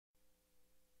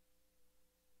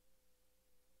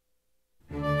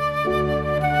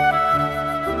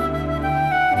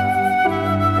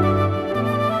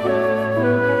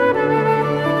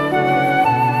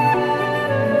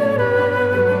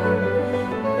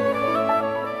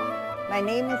My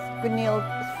name is Gunild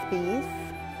Spiess,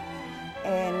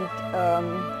 and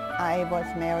I was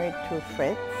married to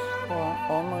Fritz for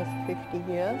almost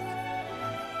 50 years.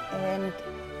 And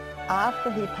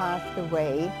after he passed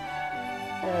away,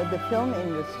 the film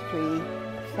industry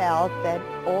felt that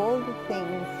all the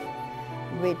things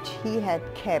which he had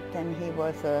kept, and he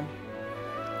was a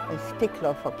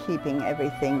stickler for keeping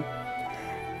everything,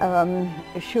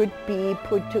 should be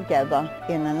put together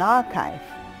in an archive.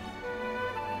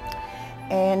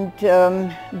 And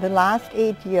the last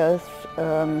 8 years,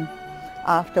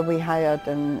 after we hired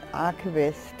an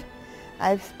archivist,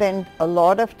 I've spent a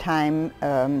lot of time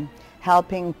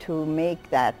helping to make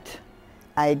that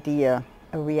idea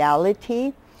a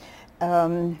reality.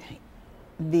 The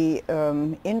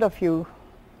interview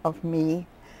of me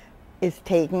is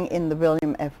taken in the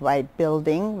William F. White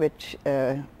building, which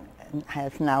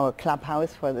has now a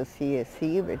clubhouse for the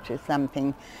CSC, which is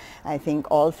something I think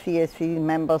all CSC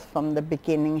members from the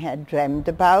beginning had dreamed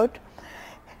about.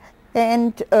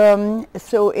 And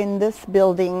so in this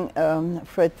building,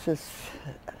 Fritz's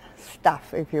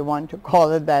stuff, if you want to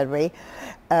call it that way,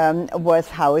 was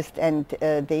housed, and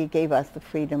they gave us the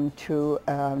freedom to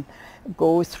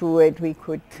go through it. We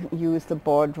could use the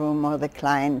boardroom or the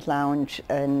client lounge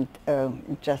and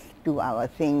just do our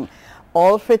thing.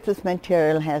 All Fritz's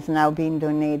material has now been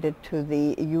donated to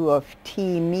the U of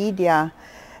T Media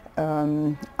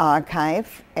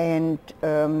archive, and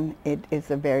it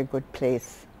is a very good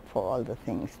place for all the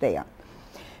things there.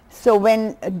 So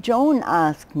when Joan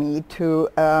asked me to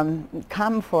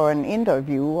come for an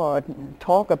interview or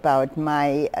talk about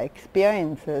my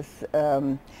experiences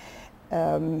in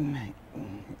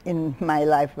my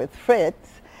life with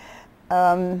Fritz,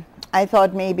 I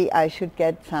thought maybe I should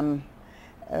get some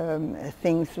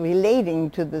things relating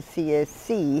to the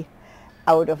CSC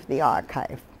out of the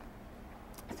archive.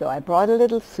 So I brought a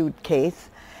little suitcase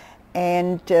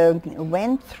and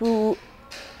went through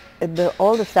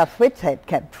all the stuff Fritz had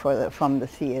kept from the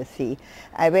CSC.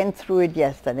 I went through it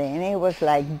yesterday, and it was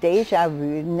like deja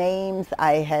vu, names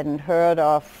I hadn't heard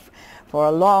of for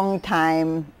a long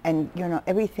time, and you know,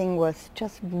 everything was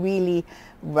just really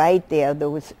right there,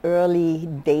 those early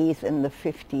days in the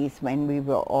 50s when we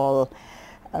were all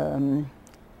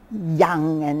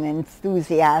young and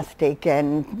enthusiastic,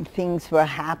 and things were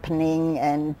happening,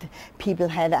 and people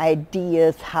had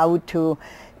ideas how to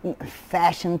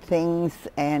fashion things.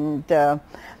 And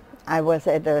I was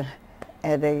at a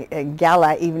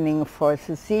gala evening for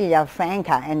Cecilia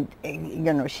Franca, and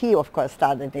you know, she of course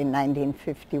started in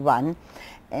 1951,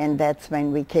 and that's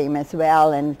when we came as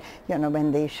well. And you know,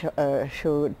 when they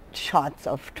showed shots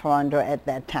of Toronto at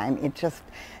that time, it just,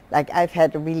 like, I've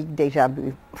had a real deja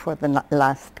vu for the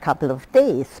last couple of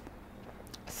days.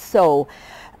 So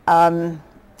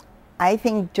I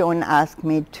think Joan asked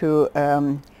me to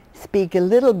speak a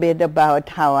little bit about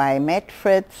how I met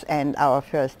Fritz and our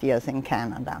first years in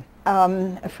Canada.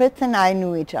 Fritz and I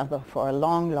knew each other for a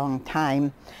long, long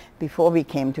time before we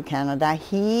came to Canada.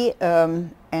 He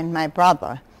and my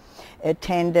brother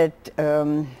attended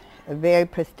a very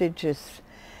prestigious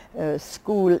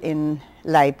school in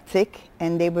Leipzig,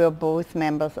 and they were both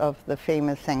members of the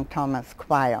famous St. Thomas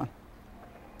Choir.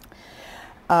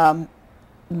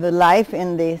 The life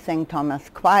in the St. Thomas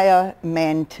Choir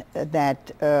meant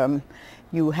that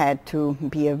you had to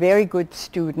be a very good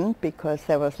student, because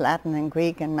there was Latin and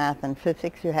Greek and math and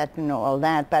physics. You had to know all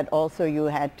that, but also you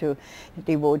had to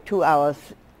devote 2 hours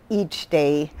each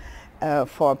day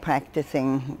for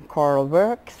practicing choral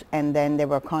works, and then there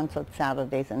were concerts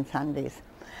Saturdays and Sundays,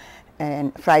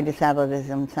 and Friday, Saturdays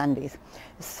and Sundays.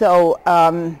 So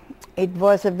it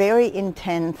was a very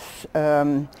intense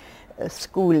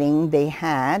schooling they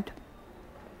had,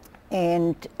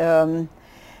 and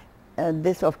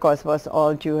this of course was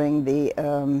all during the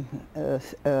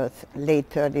late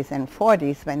 30s and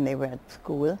 40s when they were at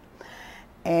school.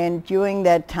 And during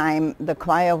that time the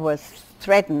choir was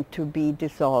threatened to be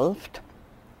dissolved,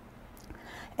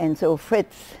 and so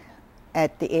Fritz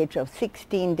at the age of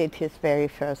 16 did his very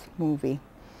first movie.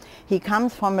 He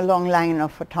comes from a long line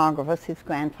of photographers. His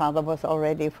grandfather was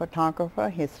already a photographer,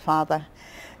 his father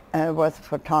was a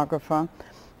photographer,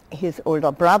 his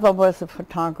older brother was a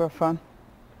photographer,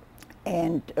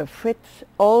 and Fritz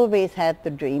always had the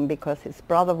dream, because his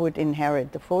brother would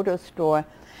inherit the photo store,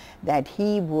 that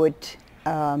he would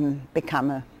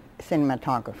become a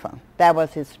cinematographer. That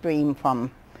was his dream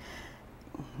from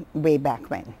way back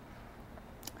when.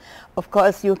 Of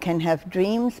course, you can have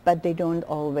dreams, but they don't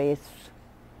always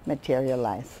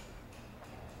materialize.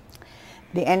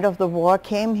 The end of the war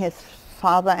came. His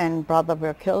father and brother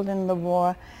were killed in the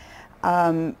war.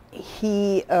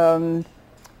 He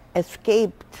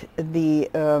escaped the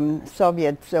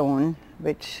Soviet zone,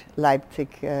 which Leipzig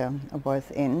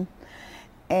was in,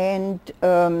 and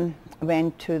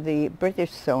went to the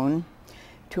British zone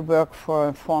to work for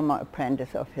a former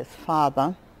apprentice of his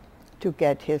father to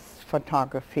get his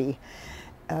photography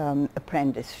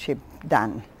apprenticeship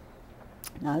done.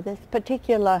 Now, this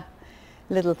particular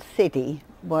little city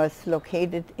was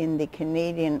located in the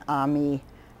Canadian Army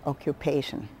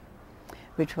occupation,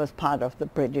 which was part of the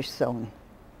British zone.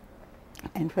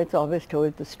 And Fritz always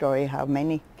told the story how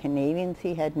many Canadians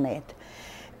he had met,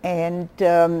 and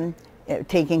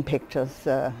taking pictures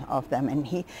of them. And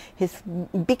his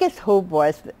biggest hope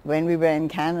was, when we were in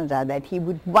Canada, that he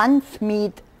would once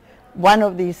meet one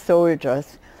of these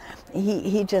soldiers.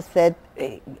 He just said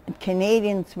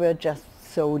Canadians were just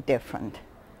so different.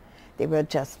 They were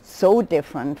just so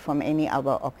different from any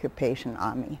other occupation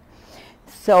army.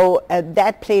 So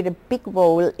that played a big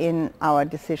role in our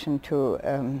decision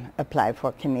to apply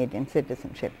for Canadian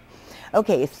citizenship.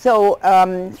 Okay, so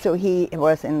so he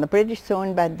was in the British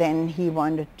zone, but then he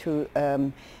wanted to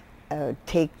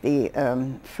take the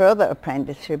further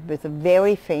apprenticeship with a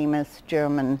very famous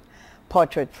German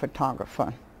portrait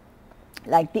photographer,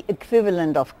 like the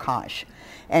equivalent of Karsh.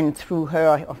 And through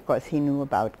her, of course, he knew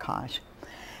about Karsh.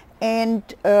 And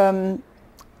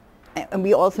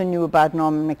we also knew about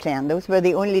Norman McLaren. Those were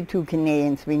the only two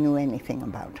Canadians we knew anything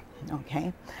about,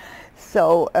 okay?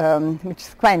 So, which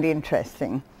is quite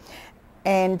interesting.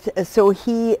 And so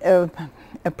he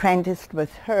apprenticed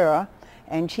with her,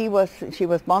 and she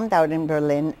was bombed out in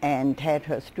Berlin and had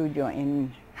her studio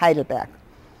in Heidelberg,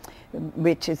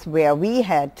 which is where we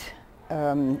had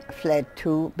fled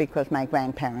to because my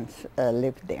grandparents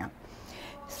lived there.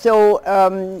 So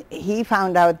he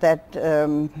found out that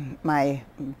my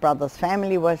brother's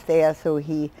family was there, so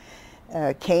he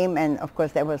came, and of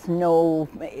course there was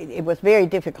it was very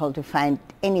difficult to find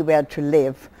anywhere to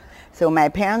live. So my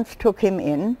parents took him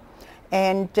in,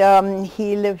 and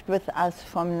he lived with us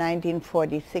from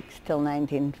 1946 till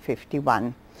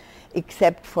 1951,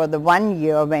 except for the 1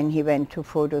 year when he went to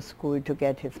photo school to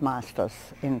get his master's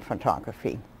in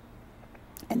photography,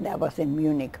 and that was in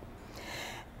Munich.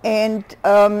 And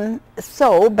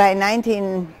so by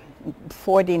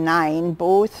 1949,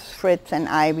 both Fritz and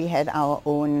I, we had our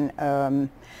own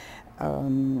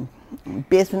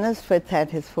business. Fritz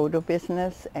had his photo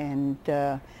business, and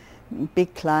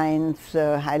big clients,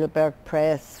 Heidelberg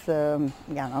Press, you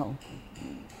know,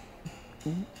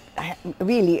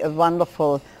 really a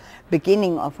wonderful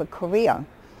beginning of a career.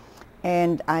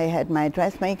 And I had my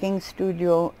dressmaking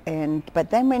studio,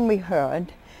 but then when we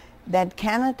heard that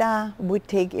Canada would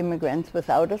take immigrants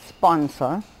without a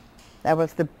sponsor, that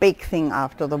was the big thing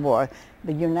after the war.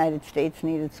 The United States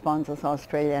needed sponsors,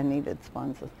 Australia needed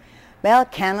sponsors. Well,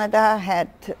 Canada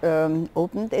had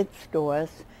opened its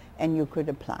doors and you could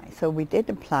apply. So we did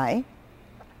apply,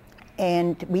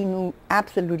 and we knew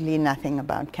absolutely nothing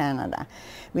about Canada.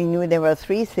 We knew there were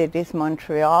 3 cities,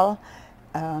 Montreal,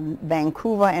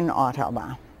 Vancouver, and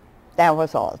Ottawa. That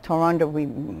was all. Toronto we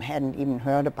hadn't even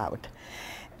heard about.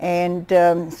 And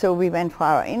so we went for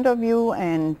our interview,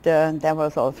 and that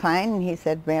was all fine. And he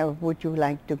said, where would you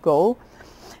like to go?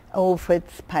 Oh,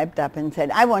 Fritz piped up and said,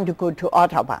 I want to go to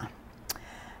Ottawa.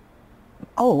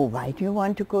 Oh, why do you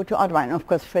want to go to Ottawa? And of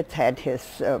course Fritz had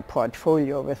his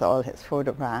portfolio with all his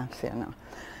photographs, you know.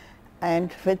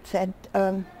 And Fritz said,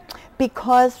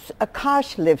 because a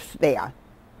Karsh lives there.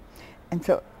 And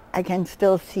so I can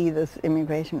still see this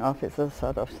immigration officer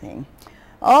sort of saying,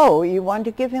 oh, you want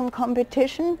to give him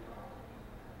competition?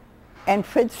 And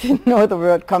Fritz didn't know the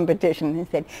word competition. He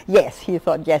said, yes. He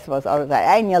thought yes was all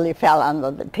right. I nearly fell under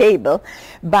the table.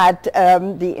 But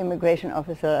the immigration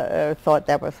officer thought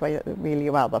that was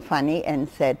really rather funny and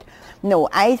said, no,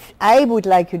 I would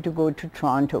like you to go to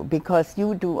Toronto because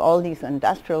you do all these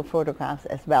industrial photographs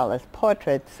as well as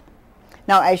portraits.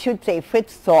 Now, I should say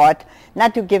Fritz thought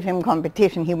not to give him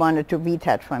competition. He wanted to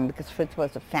retouch for him because Fritz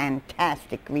was a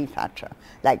fantastic retoucher,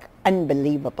 like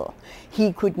unbelievable.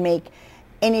 He could make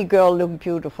any girl look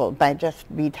beautiful by just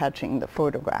retouching the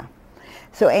photograph.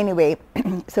 So anyway,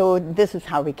 so this is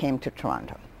how we came to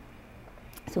Toronto.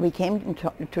 So we came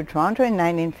to Toronto in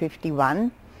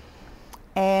 1951,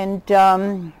 and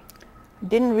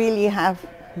didn't really have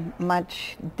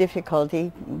much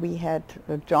difficulty. We had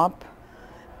a job.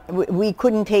 We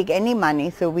couldn't take any money,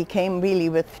 so we came really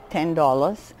with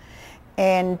 $10.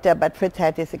 And but Fritz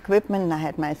had his equipment, and I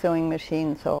had my sewing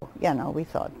machine, so you know, we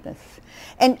thought this.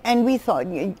 And we thought,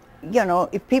 you know,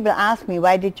 if people ask me,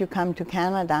 why did you come to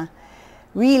Canada?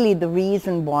 Really the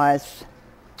reason was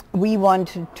we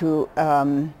wanted to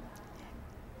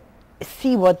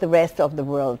see what the rest of the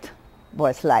world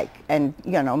was like. And,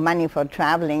 you know, money for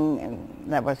traveling,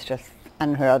 that was just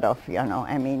unheard of, you know.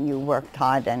 I mean, you worked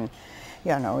hard and,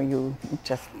 you know, you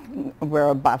just were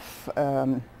above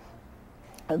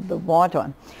the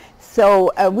water.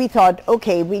 So we thought,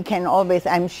 okay, we can always,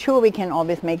 I'm sure we can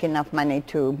always make enough money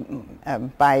to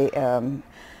buy,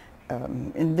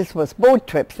 and this was boat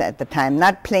trips at the time,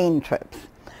 not plane trips,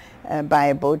 buy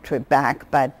a boat trip back,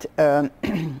 but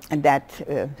that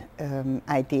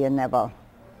idea never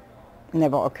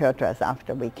occurred to us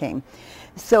after we came.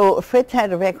 So Fritz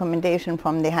had a recommendation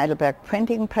from the Heidelberg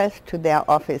Printing Press to their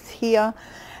office here.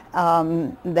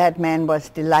 That man was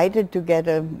delighted to get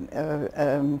a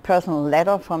personal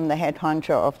letter from the head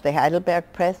honcho of the Heidelberg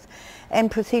Press and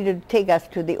proceeded to take us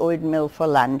to the old mill for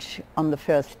lunch on the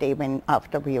first day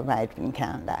after we arrived in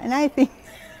Canada. And I think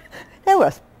that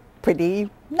was pretty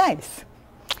nice.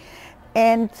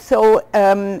 And so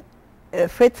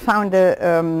Fritz found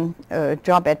a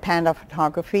job at Panda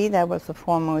Photography. That was the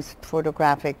foremost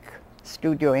photographic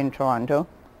studio in Toronto.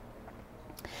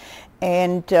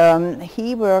 And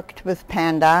he worked with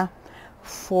Panda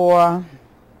for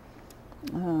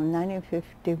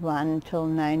 1951 till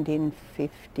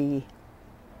 1950,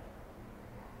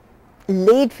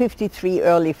 late 53,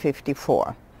 early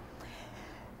 54,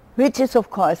 which is of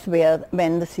course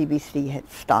when the CBC had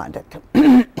started.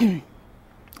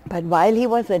 But while he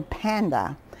was at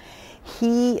Panda,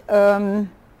 he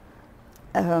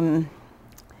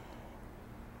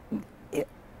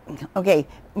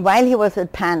while he was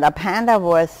at Panda, Panda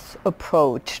was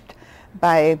approached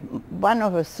by one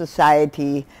of a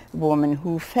society woman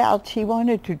who felt she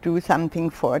wanted to do something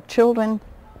for children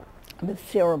with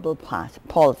cerebral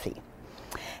palsy.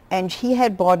 And she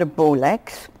had bought a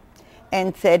Bolex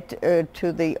and said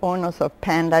to the owners of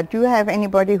Panda, do you have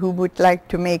anybody who would like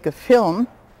to make a film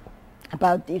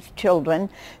about these children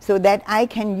so that I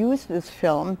can use this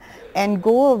film and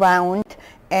go around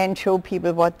and show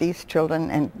people what these children,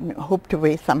 and hope to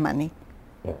raise some money.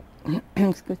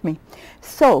 Excuse me.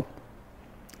 So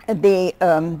the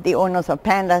owners of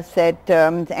Panda said,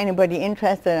 is anybody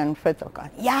interested? And Fritz, oh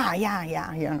God, yeah,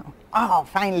 you know. Oh,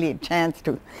 finally a chance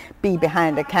to be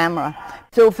behind a camera.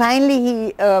 So finally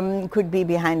he could be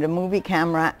behind a movie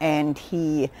camera, and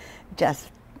he just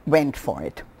went for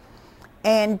it.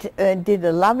 And did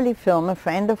a lovely film. A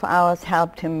friend of ours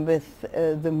helped him with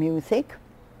the music.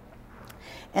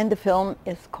 And the film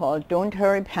is called Don't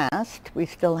Hurry Past. We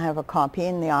still have a copy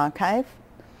in the archive.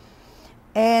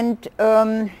 And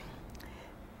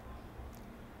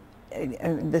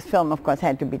this film, of course,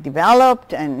 had to be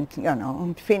developed and, you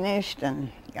know, finished and,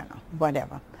 you know,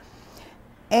 whatever.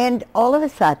 And all of a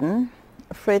sudden,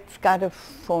 Fritz got a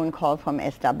phone call from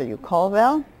S.W.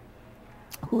 Caldwell,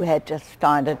 who had just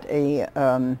started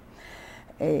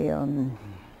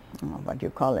what do you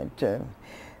call it,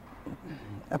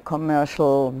 a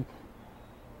commercial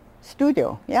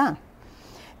studio, yeah.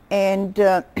 And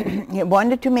he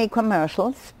wanted to make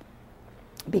commercials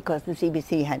because the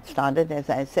CBC had started, as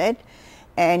I said,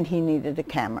 and he needed a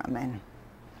cameraman.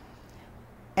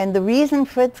 And the reason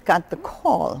Fritz got the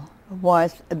call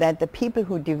was that the people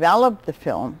who developed the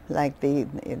film, like the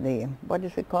what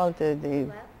is it called, the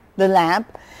lab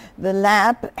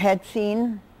had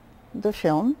seen the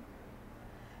film,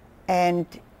 and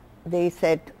they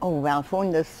said, oh, well,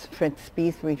 phone this Fritz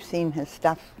Spiess, we've seen his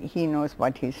stuff, he knows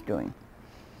what he's doing.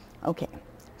 Okay,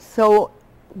 so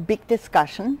big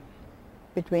discussion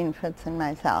between Fritz and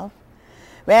myself.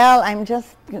 Well, I'm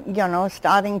just, you know,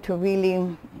 starting to really,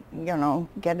 you know,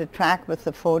 get a track with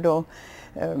the photo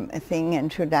thing,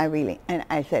 and should I really? And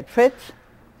I said, Fritz,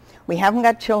 we haven't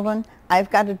got children, I've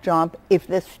got a job. If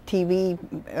this TV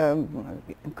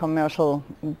commercial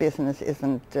business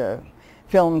isn't,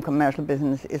 film commercial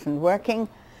business isn't working,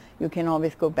 you can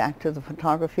always go back to the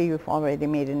photography. You've already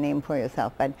made a name for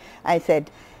yourself. But I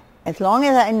said, as long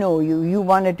as I know you, you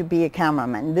wanted to be a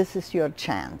cameraman, this is your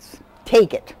chance.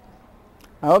 Take it.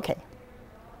 Okay.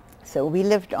 So we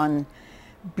lived on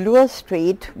Bloor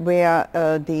Street, where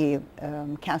the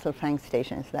Castle Frank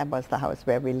station is. That was the house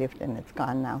where we lived, and it's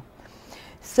gone now.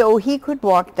 So he could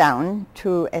walk down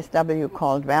to S.W.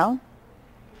 Caldwell,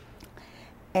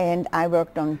 and I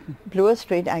worked on Bloor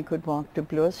Street. I could walk to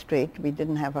Bloor Street. We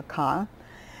didn't have a car.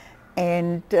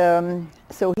 And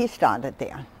so he started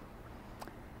there.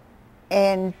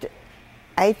 And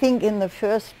I think in the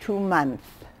first 2 months,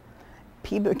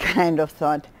 people kind of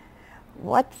thought,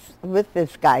 what's with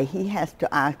this guy? He has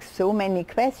to ask so many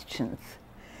questions,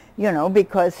 you know,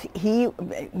 because he,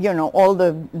 you know, all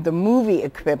the movie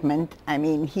equipment, I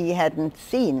mean, he hadn't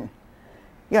seen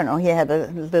you know, he had a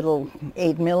little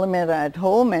 8mm at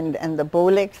home, and the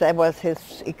Bolex, that was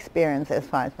his experience as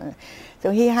far as.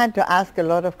 So he had to ask a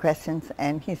lot of questions,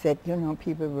 and he said, you know,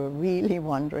 people were really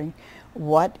wondering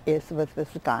what is with this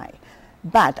guy.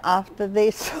 But after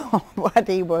they saw what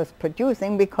he was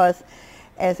producing, because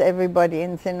as everybody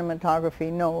in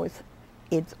cinematography knows,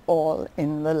 it's all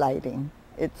in the lighting.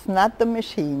 It's not the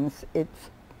machines, it's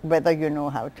whether you know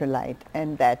how to light,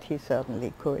 and that he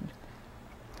certainly could.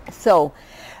 So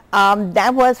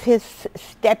that was his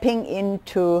stepping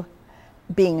into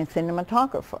being a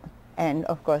cinematographer. And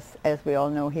of course, as we all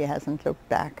know, he hasn't looked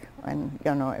back, and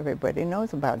you know, everybody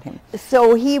knows about him.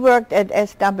 So he worked at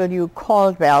S.W.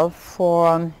 Caldwell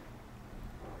for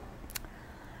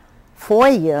 4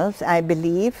 years, I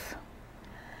believe.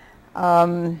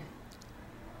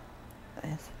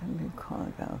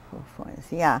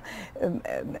 Yeah,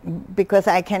 because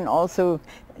I can also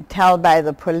tell by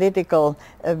the political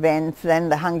events. Then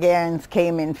the Hungarians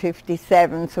came in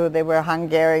 '57, so there were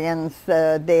Hungarians,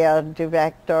 their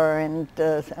director, and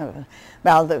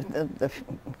well, the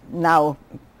now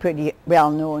pretty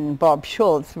well-known Bob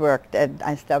Schultz worked at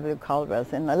S.W.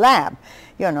 Caldwell's in the lab.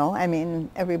 You know, I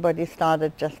mean, everybody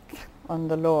started just on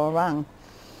the lower rung.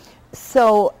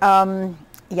 So.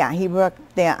 Yeah, he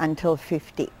worked there until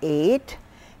 '58,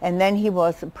 and then he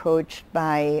was approached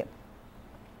by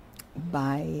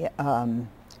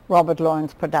Robert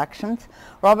Lawrence Productions.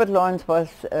 Robert Lawrence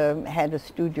had a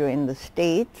studio in the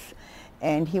States,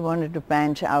 and he wanted to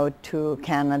branch out to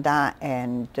Canada,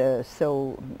 and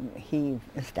so he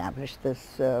established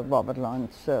this Robert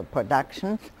Lawrence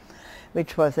Productions,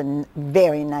 which was a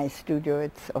very nice studio.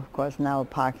 It's, of course, now a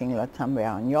parking lot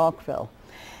somewhere in Yorkville.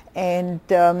 And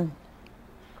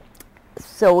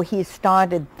so he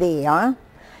started there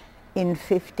in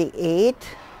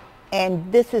 '58,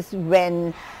 and this is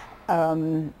when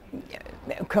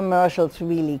commercials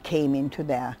really came into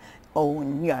their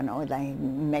own, you know, like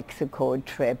Mexico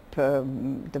trip,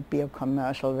 the beer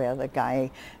commercial where the guy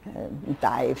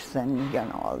dives and, you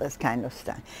know, all this kind of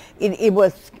stuff. It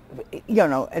was, you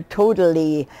know, a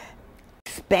totally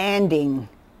expanding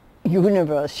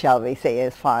universe, shall we say,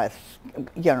 as far as,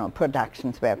 you know,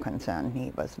 productions were concerned.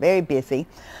 He was very busy,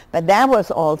 but that was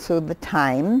also the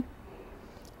time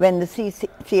when the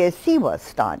CSC was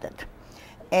started.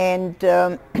 And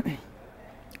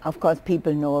of course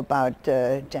people know about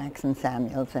Jackson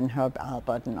Samuels and Herb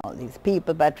Albert and all these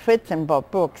people, but Fritz and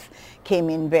Bob Brooks came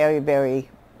in very, very,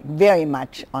 very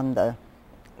much on the,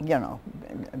 you know,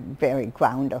 very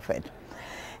ground of it.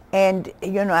 And,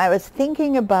 you know, I was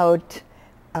thinking about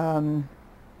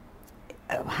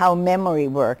how memory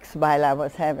works while I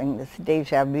was having this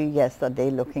déjà vu yesterday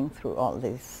looking through all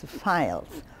these files.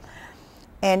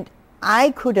 And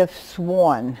I could have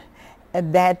sworn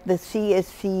that the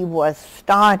CSC was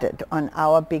started on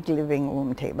our big living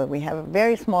room table. We have a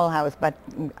very small house, but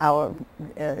our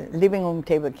living room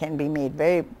table can be made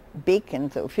very big,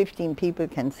 and so 15 people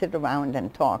can sit around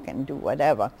and talk and do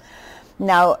whatever.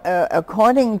 Now,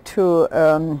 according to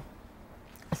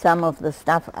some of the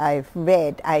stuff I've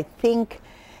read, I think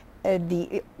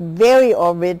the very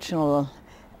original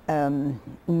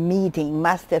meeting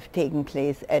must have taken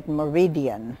place at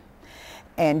Meridian,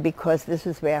 and because this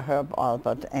is where Herb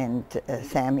Albert and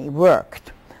Sammy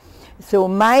worked. So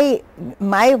my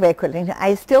recollection,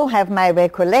 I still have my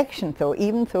recollection, though,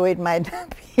 even though it might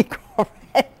not be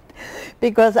correct,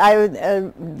 because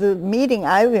the meeting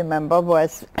I remember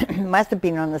was must have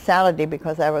been on a Saturday,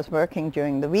 because I was working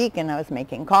during the week and I was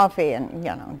making coffee and,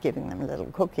 you know, giving them little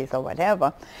cookies or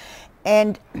whatever.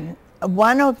 And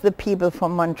one of the people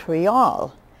from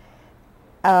Montreal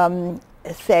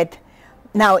said,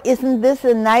 "Now, isn't this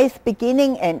a nice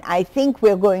beginning? And I think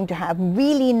we're going to have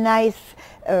really nice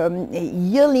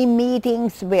yearly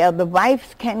meetings where the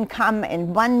wives can come,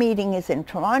 and one meeting is in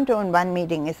Toronto and one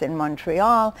meeting is in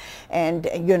Montreal, and,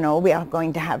 you know, we are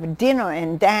going to have a dinner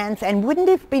and dance, and wouldn't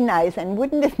it be nice, and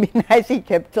wouldn't it be nice?" He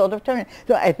kept sort of turning.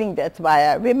 So I think that's why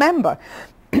I remember.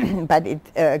 But it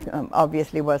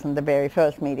obviously wasn't the very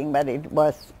first meeting, but it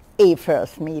was a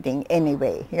first meeting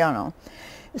anyway, you know.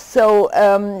 So,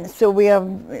 so we are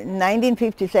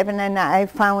 1957, and I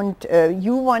found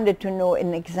you wanted to know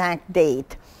an exact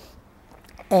date,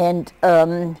 and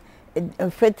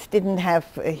Fritz didn't have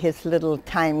his little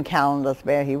time calendars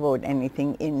where he wrote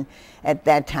anything in at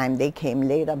that time. They came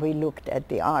later. We looked at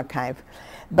the archive,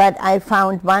 but I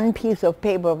found one piece of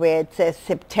paper where it says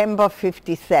September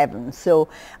 '57. So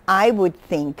I would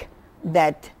think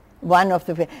that one of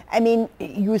the, I mean,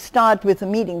 you start with a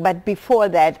meeting, but before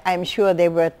that, I'm sure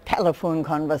there were telephone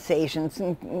conversations,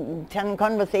 and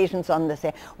conversations on the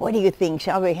say, what do you think,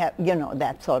 shall we have, you know,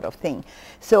 that sort of thing.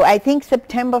 So I think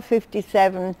September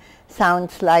 57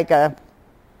 sounds like a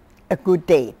good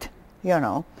date, you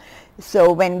know.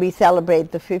 So when we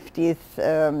celebrate the 50th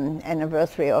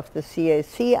anniversary of the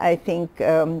CSC, I think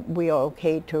we are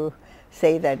okay to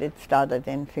say that it started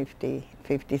in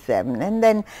 57. And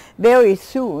then very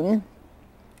soon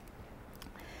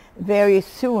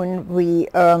we,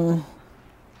 no,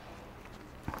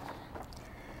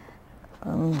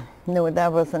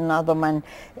 that was another one.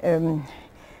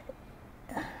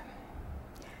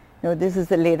 No, this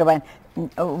is a later one.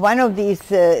 One of these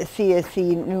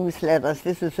CSC newsletters,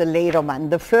 this is a later one.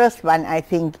 The first one, I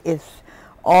think, is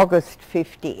August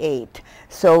 58.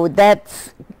 So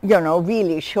that's, you know,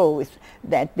 really shows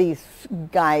that these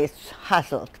guys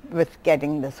hustled with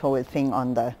getting this whole thing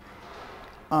on the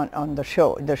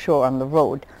show on the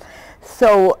road.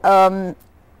 So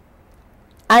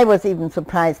I was even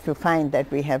surprised to find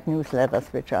that we have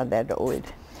newsletters which are that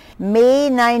old. May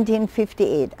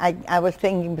 1958, I was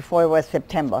thinking before it was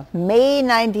September. May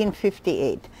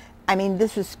 1958, I mean,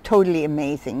 this is totally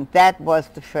amazing. That was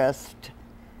the first,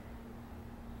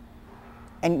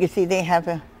 and you see they have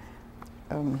a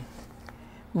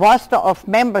roster of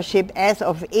membership as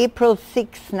of April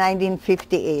 6,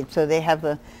 1958, so they have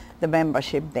the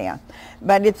membership there.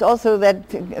 But it's also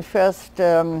that first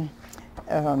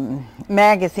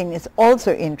magazine is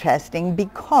also interesting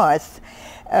because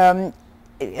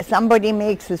somebody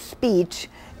makes a speech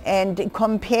and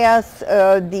compares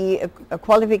the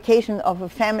qualification of a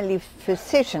family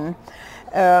physician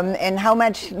and how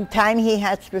much time he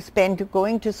has to spend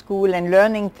going to school and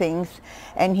learning things.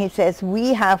 And he says,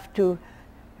 we have to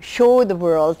show the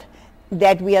world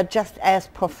that we are just as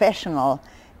professional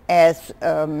as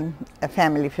a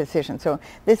family physician. So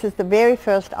this is the very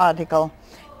first article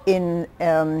in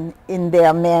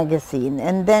their magazine.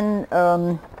 And then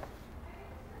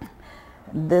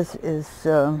this is,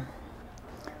 no,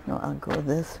 I'll go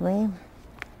this way.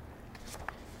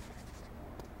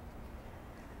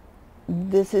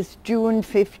 This is June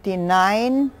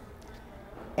 59,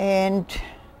 and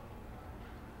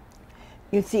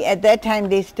you see at that time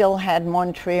they still had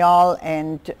Montreal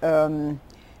and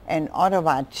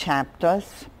Ottawa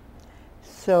chapters.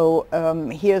 So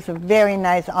here's a very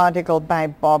nice article by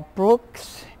Bob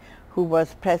Brooks, who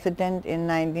was president in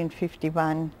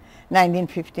 1959.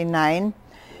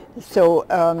 So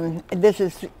this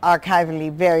is archivally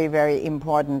very, very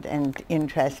important and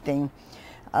interesting.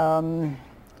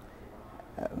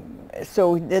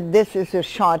 So this is a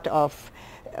shot of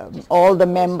all the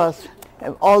members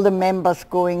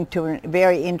going to a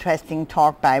very interesting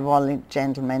talk by one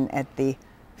gentleman at the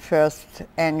first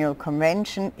annual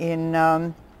convention in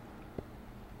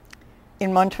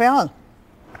Montreal.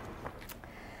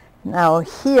 Now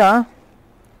here,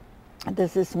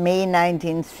 this is May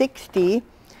 1960.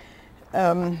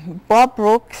 Bob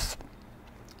Brooks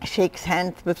shakes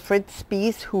hands with Fritz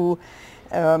Spiess, who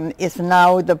is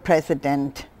now the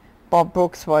president. Bob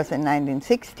Brooks was in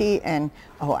 1960, and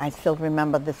oh, I still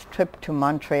remember this trip to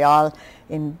Montreal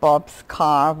in Bob's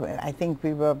car. I think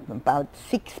we were about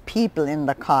 6 people in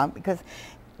the car because,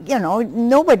 you know,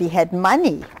 nobody had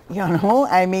money, you know.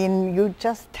 I mean, you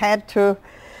just had to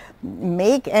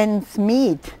make ends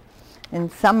meet.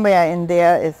 And somewhere in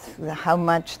there is how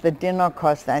much the dinner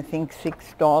cost, I think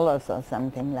 $6 or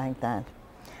something like that.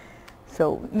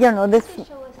 So, you know, this...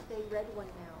 Show us the red one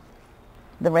now.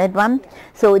 The red one? Yeah.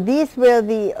 So these were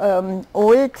the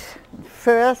old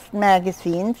first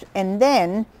magazines, and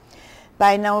then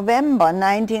by November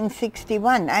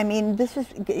 1961, I mean,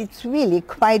 it's really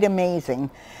quite amazing.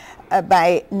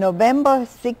 By November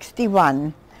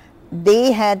 61,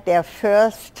 they had their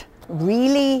first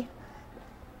really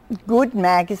good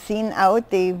magazine out.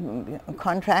 They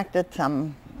contracted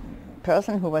some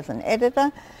person who was an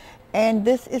editor, and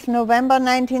this is November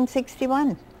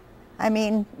 1961. I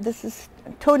mean, this is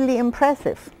totally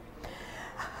impressive.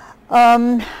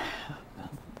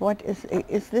 What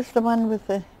is this the one with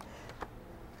the...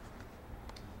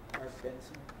 Art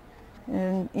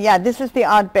Benson? Yeah, this is the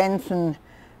Art Benson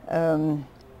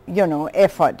you know,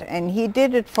 effort, and he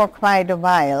did it for quite a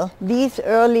while. These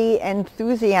early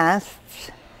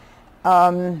enthusiasts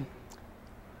were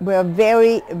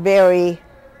very, very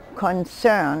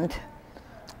concerned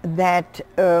that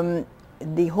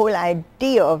the whole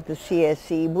idea of the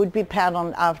CSC would be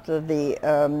patterned after the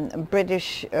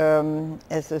British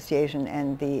Association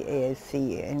and the ASC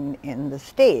in the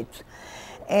States.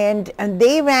 And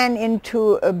they ran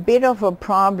into a bit of a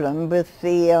problem with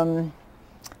the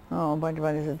oh,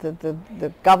 what is it?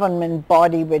 The government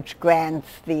body which grants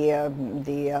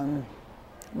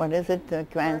what is it? The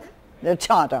grants the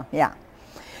charter. Yeah.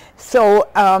 So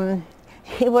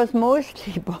it was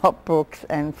mostly Bob Brooks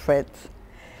and Fritz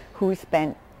who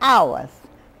spent hours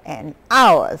and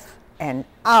hours and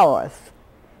hours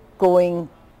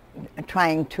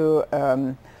trying to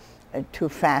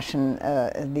fashion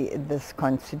this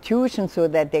constitution so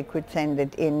that they could send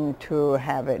it in to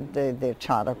have the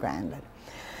charter granted.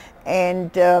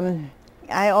 And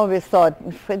I always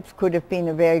thought Fritz could have been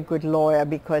a very good lawyer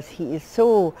because he is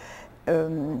so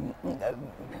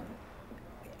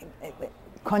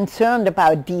concerned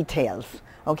about details,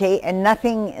 okay, and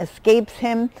nothing escapes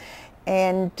him.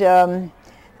 And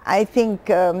I think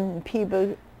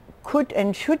people could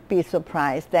and should be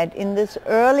surprised that in this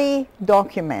early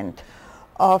document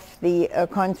of the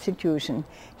Constitution,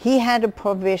 he had a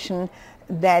provision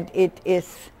that it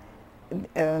is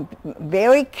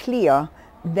very clear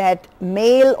that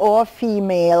male or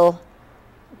female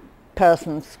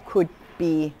persons could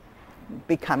be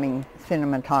becoming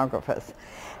cinematographers.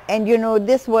 And you know,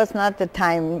 this was not the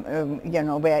time, you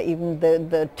know, where even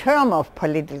the term of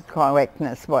political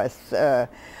correctness was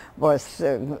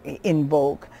in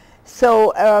vogue.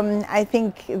 So I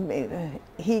think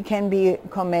he can be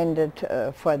commended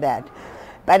for that.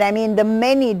 But I mean, the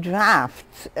many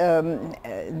drafts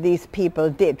these people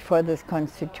did for this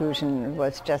constitution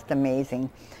was just amazing.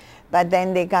 But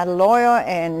then they got a lawyer,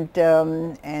 and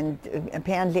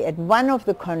apparently at one of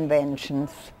the conventions,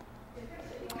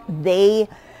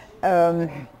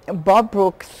 Bob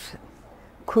Brooks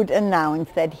could announce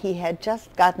that he had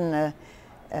just gotten a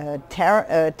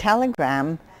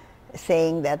telegram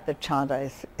saying that the charter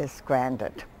is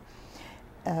granted.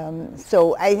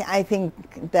 So I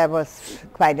think that was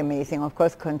quite amazing. Of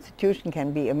course, Constitution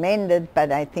can be amended,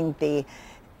 but I think they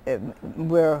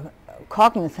were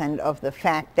cognizant of the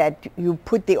fact that you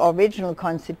put the original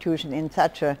Constitution in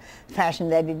such a fashion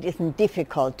that it isn't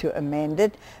difficult to amend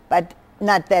it, but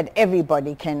not that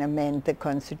everybody can amend the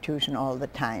Constitution all the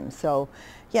time. So,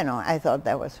 you know, I thought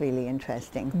that was really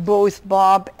interesting. Both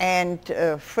Bob and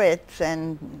Fritz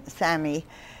and Sammy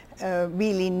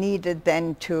really needed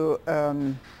then to,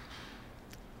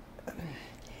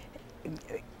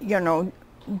 you know,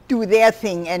 do their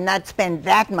thing and not spend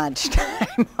that much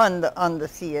time on the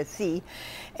CSC.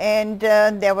 And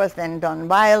there was then Don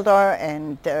Wilder,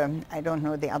 and I don't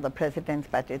know the other presidents,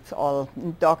 but it's all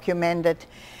documented.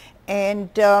 And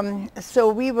so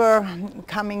we were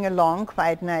coming along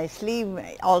quite nicely,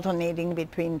 alternating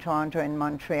between Toronto and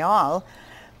Montreal.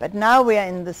 But now we're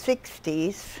in the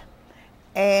 60s,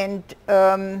 and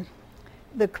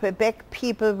the Quebec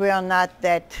people were not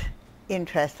that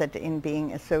interested in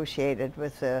being associated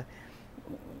with the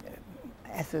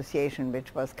association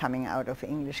which was coming out of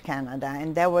English Canada,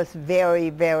 and that was very,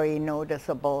 very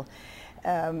noticeable.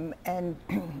 And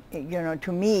you know,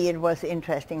 to me it was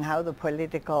interesting how the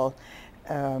political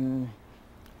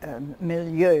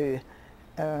milieu,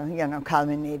 you know,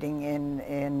 culminating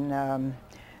in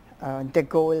de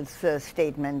Gaulle's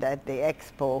statement at the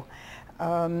Expo,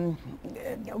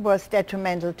 was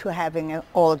detrimental to having an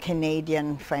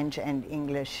all-Canadian French and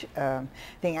English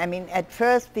thing. I mean, at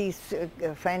first these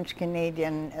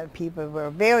French-Canadian people were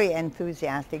very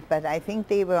enthusiastic, but I think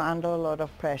they were under a lot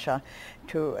of pressure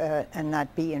to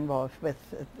not be involved with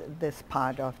this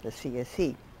part of the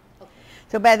CSC.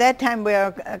 So by that time we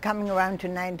are coming around to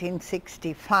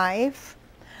 1965,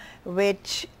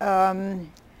 which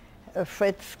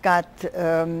Fritz got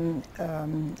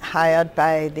hired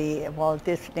by the Walt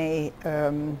Disney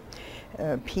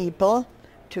people,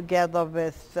 together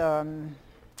with,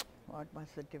 what was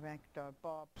the director?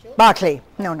 Bob Barclay.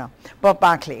 Bob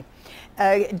Barclay.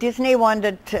 Disney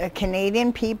wanted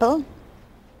Canadian people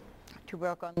to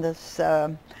work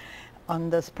on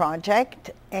this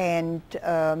project, and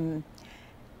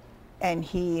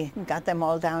he got them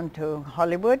all down to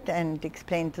Hollywood and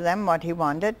explained to them what he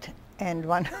wanted. And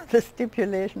one of the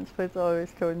stipulations Fritz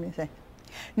always told me, say,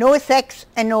 no sex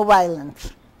and no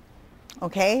violence.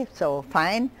 Okay, so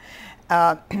fine.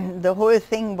 The whole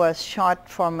thing was shot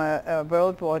from a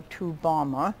World War II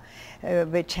bomber,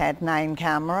 which had 9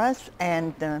 cameras,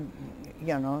 and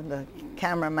you know, the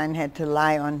cameraman had to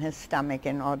lie on his stomach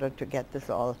in order to get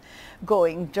this all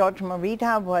going. George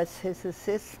Morita was his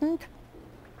assistant,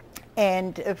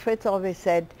 and Fritz always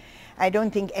said, I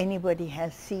don't think anybody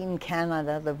has seen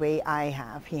Canada the way I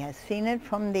have. He has seen it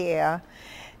from the air.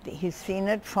 He's seen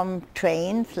it from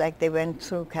trains, like they went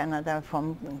through Canada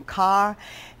from car.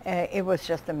 It was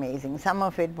just amazing. Some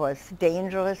of it was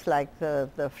dangerous, like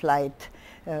the flight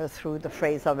through the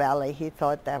Fraser Valley. He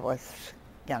thought that was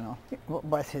you know,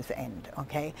 was his end,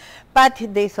 okay? But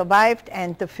they survived,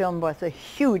 and the film was a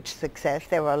huge success.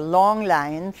 There were long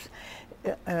lines,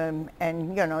 and,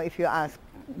 you know, if you ask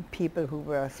people who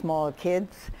were small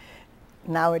kids,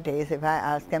 nowadays, if I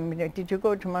ask them, did you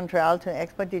go to Montreal to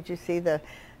Expo? Did you see the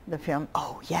film?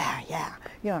 Oh, yeah, yeah,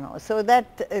 you know. So that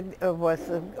was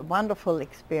a wonderful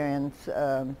experience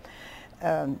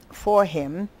for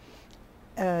him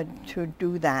to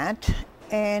do that.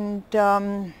 And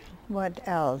what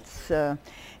else?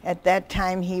 At that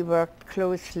time, he worked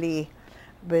closely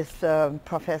with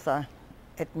Professor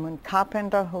Edmund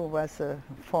Carpenter, who was a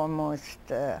foremost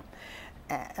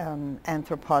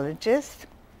anthropologist.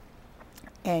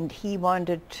 And he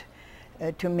wanted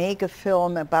to make a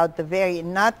film about the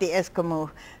not the Eskimo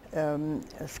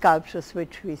sculptures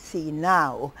which we see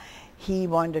now. He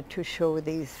wanted to show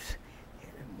these,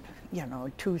 you know,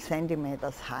 2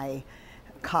 centimeters high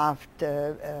carved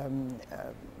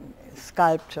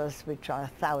sculptures which are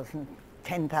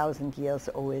 10,000 years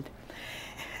old.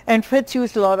 And Fritz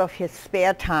used a lot of his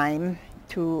spare time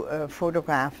to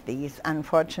photograph these.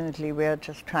 Unfortunately, we're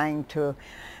just trying to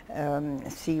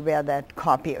see where that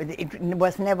copy, it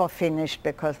was never finished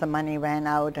because the money ran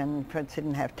out and Fritz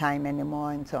didn't have time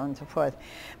anymore and so on and so forth.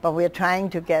 But we're trying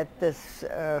to get this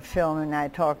film, and I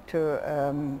talked to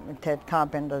Ted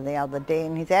Carpenter the other day,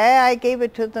 and he said, hey, I gave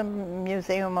it to the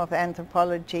Museum of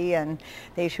Anthropology and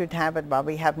they should have it, but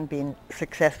we haven't been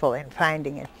successful in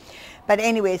finding it. But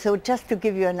anyway, so just to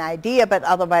give you an idea, but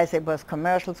otherwise it was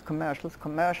commercials, commercials,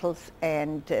 commercials,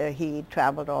 and he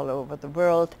traveled all over the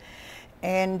world.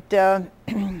 And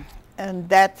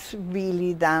that's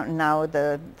really now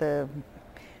the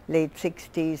late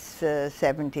 60s,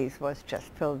 70s was just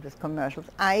filled with commercials.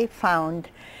 I found,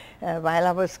 while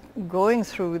I was going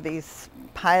through these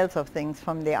piles of things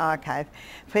from the archive,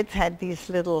 Fritz had these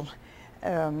little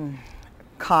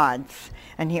cards,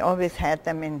 and he always had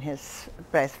them in his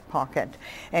breast pocket.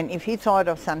 And if he thought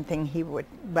of something, he would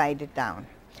write it down.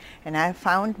 And I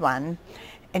found one.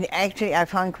 And actually, I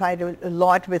found quite a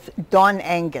lot with Don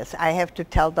Angus. I have to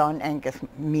tell Don Angus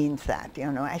means that, you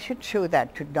know. I should show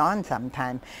that to Don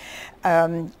sometime.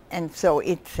 And so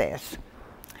it says,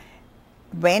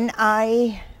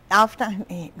 he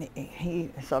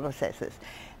sort of says this,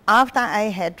 after I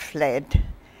had fled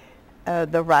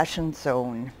the Russian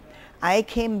zone, I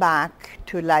came back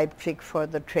to Leipzig for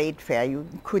the trade fair. You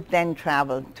could then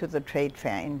travel to the trade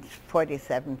fair in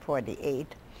 47,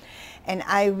 48. And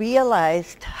I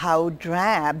realized how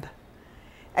drab,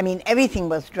 I mean, everything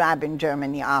was drab in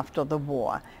Germany after the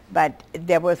war, but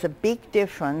there was a big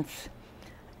difference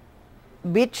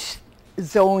which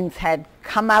zones had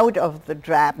come out of the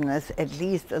drabness at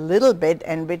least a little bit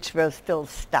and which were still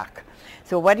stuck.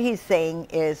 So what he's saying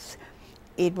is,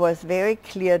 it was very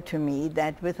clear to me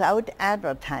that without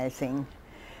advertising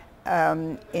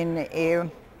in a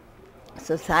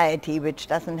society which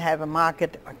doesn't have a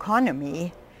market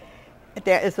economy,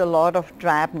 there is a lot of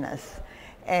drabness.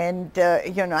 And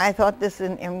you know, I thought this,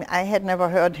 I had never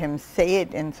heard him say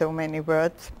it in so many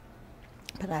words,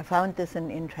 but I found this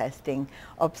an interesting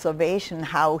observation,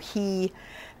 how he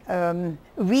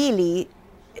really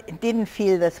didn't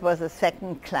feel this was a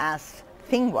second-class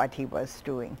thing what he was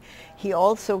doing. He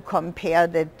also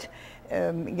compared it,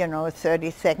 you know, a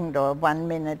 30-second or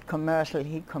 1-minute commercial,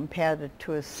 he compared it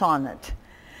to a sonnet.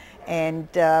 And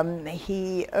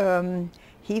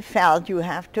he felt you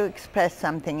have to express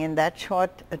something in that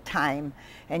short time,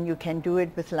 and you can do it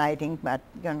with lighting, but,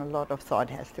 you know, a lot of thought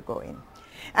has to go in.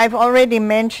 I've already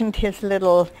mentioned his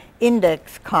little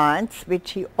index cards,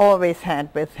 which he always had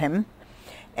with him.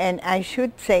 And I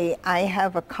should say I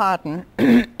have a carton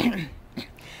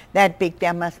that big.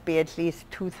 There must be at least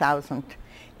 2,000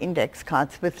 index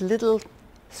cards with little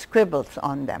scribbles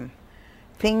on them.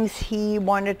 Things he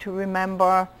wanted to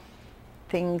remember,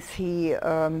 things he,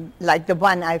 like the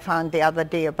one I found the other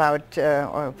day about,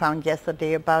 or found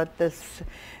yesterday about this,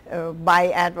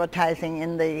 why advertising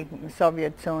in the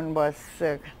Soviet zone was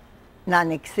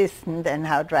non-existent and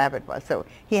how drab it was. So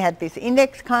he had these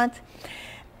index cards.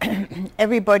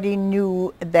 Everybody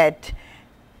knew that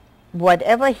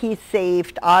whatever he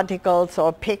saved, articles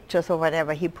or pictures or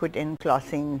whatever, he put in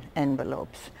glossine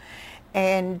envelopes.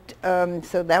 And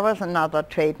so that was another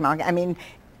trademark. I mean,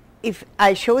 if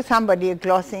I show somebody a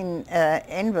glossine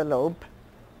envelope,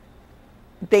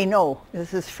 they know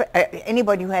this is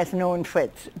anybody who has known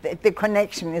Fritz, the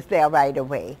connection is there right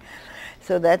away.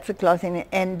 So that's a glossine.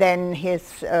 And then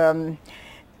his, and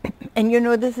you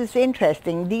know, this is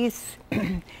interesting, these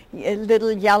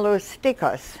little yellow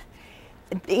stickers,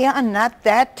 they are not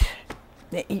that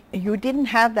You didn't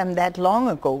have them that long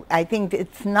ago. I think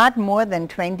it's not more than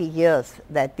 20 years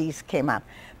that these came up,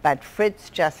 but Fritz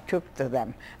just took to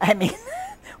them. I mean,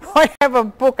 whatever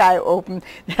book I open,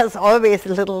 there's always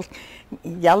a little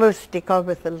yellow sticker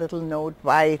with a little note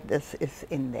why this is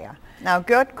in there. Now,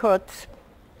 Gerd Kurz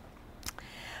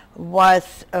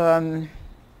was, I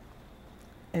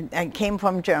came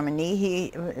from Germany.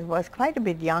 He was quite a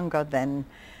bit younger than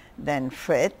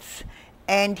Fritz,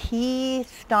 and he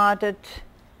started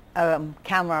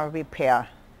camera repair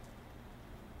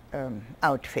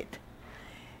outfit.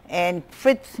 And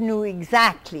Fritz knew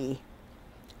exactly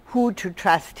who to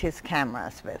trust his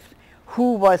cameras with,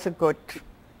 who was a good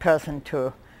person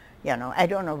to, you know, I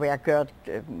don't know where Gerd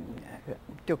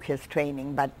took his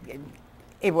training, but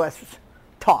it was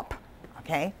top,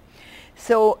 okay?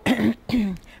 So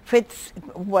Fritz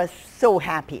was so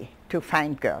happy to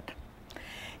find Gerd.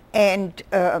 And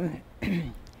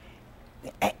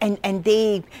and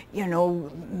they, you know,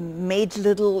 made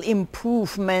little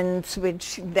improvements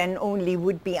which then only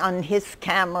would be on his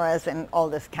cameras and all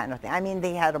this kind of thing. I mean,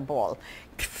 they had a ball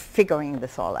figuring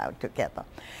this all out together.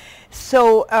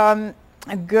 So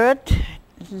Gerd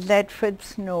let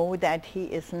Fritz know that he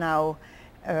is now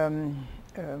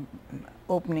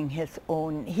opening his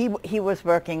own. He was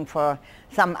working for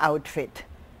some outfit.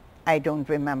 I don't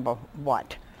remember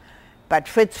what. But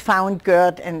Fritz found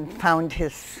Gerd and found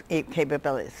his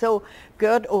capabilities. So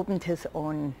Gerd opened his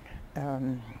own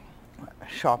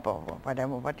shop or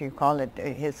whatever, what do you call it,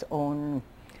 his own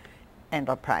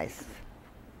enterprise.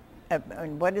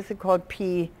 What is it called?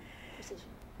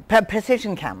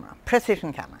 Precision camera.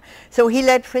 Precision camera. So he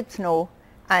let Fritz know,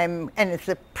 and it's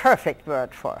a perfect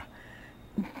word for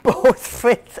both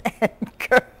Fritz and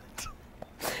Gerd.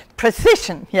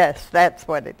 Precision, yes, that's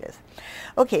what it is.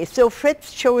 Okay, so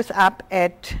Fritz shows up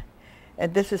at,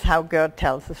 this is how Gerd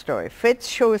tells the story. Fritz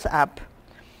shows up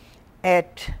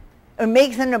at,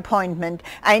 makes an appointment.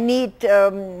 I need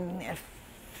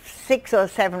 6 or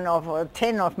 7 or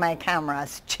 10 of my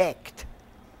cameras checked.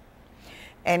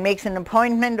 And makes an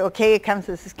appointment, okay, comes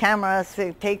with his cameras,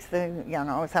 takes the, you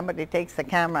know, somebody takes the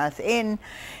cameras in,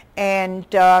 and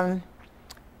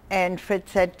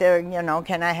Fritz said, you know,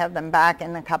 can I have them back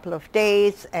in a couple of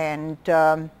days? And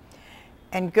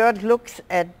Gerd looks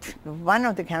at one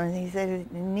of the cameras and he said,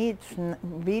 it needs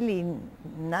really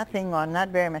nothing or not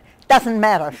very much. Doesn't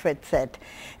matter, Fritz said.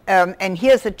 And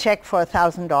here's a check for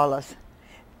 $1,000.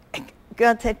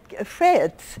 Gerd said,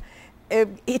 Fritz,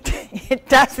 it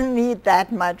doesn't need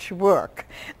that much work.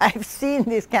 I've seen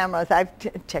these cameras, I've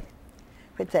checked.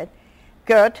 Fritz said,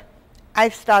 Gerd,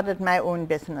 I've started my own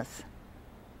business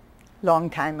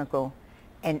long time ago,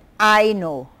 and I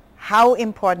know how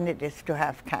important it is to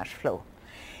have cash flow.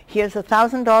 Here's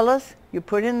 $1,000, you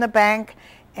put in the bank,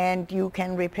 and you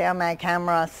can repair my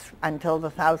cameras until the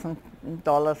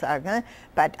 $1,000 are gone,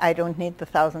 but I don't need the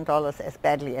 $1,000 as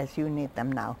badly as you need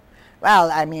them now. Well,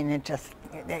 I mean, it just,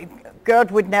 Gerd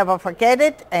would never forget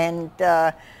it, and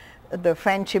the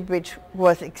friendship which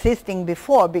was existing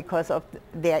before because of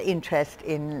their interest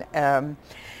in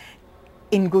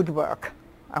good work.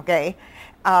 Okay,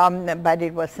 but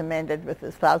it was cemented with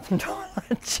this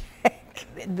 $1,000 check.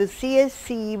 The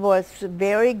CSC was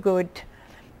very good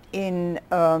in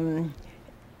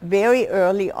very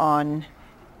early on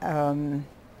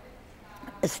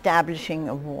establishing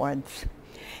awards.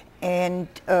 And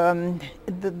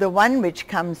the one which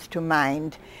comes to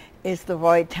mind is the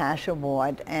Roy Tash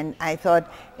Award. And I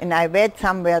thought, and I read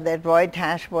somewhere that Roy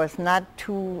Tash was not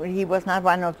he was not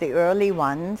one of the early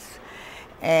ones,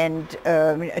 and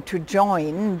to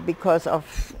join because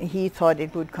of, he thought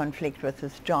it would conflict with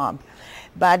his job.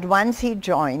 But once he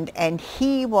joined, and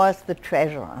he was the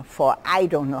treasurer for I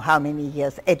don't know how many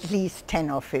years, at least 10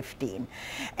 or 15.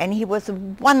 And he was a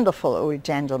wonderful old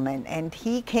gentleman, and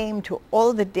he came to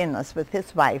all the dinners with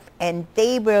his wife, and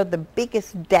they were the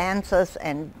biggest dancers,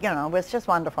 and you know, it was just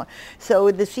wonderful. So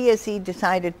the CSC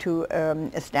decided to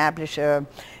establish a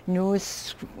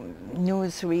newsreel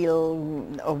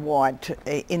award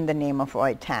in the name of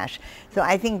Roy Tash. So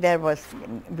I think that was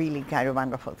really kind of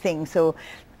wonderful thing. So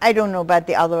I don't know, but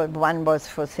the other one was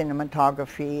for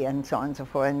cinematography and so on and so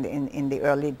forth. And in the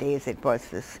early days it was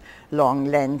this long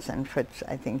lens, and Fritz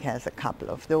I think has a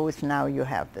couple of those. Now you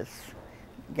have this,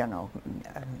 you know,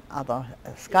 other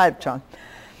sculpture.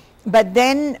 But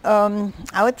then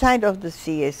outside of the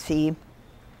CSC,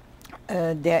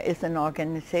 there is an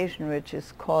organization which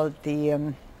is called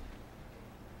the,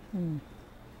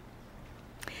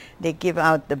 they give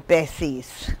out the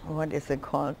Bessies. What is it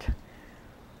called?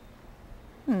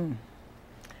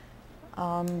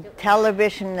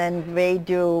 Television and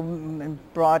Radio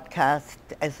Broadcast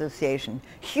Association,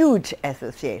 huge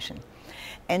association.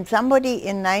 And somebody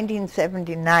in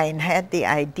 1979 had the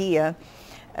idea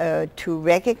to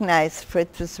recognize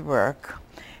Fritz's work.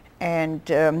 And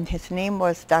his name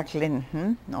was Doug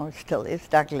Linden, or still is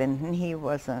Doug Linden. He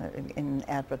was in an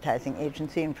advertising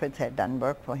agency, and Fritz had done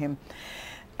work for him.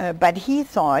 But he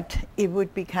thought it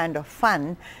would be kind of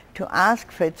fun to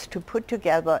ask Fritz to put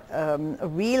together a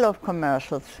reel of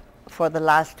commercials for the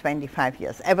last 25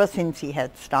 years, ever since he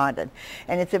had started.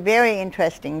 And it's a very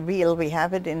interesting reel. We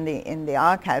have it in the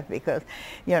archive because,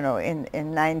 you know, in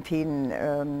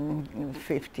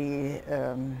 1950,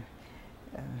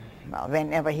 well,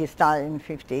 whenever he started in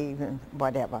 50,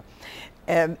 whatever,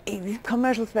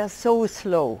 commercials were so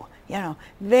slow. You know,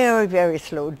 very, very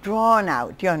slow, drawn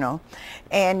out, you know.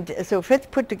 And so Fritz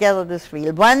put together this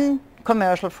reel, one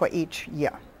commercial for each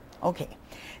year. Okay.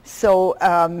 So,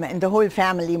 and the whole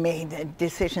family made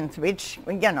decisions which,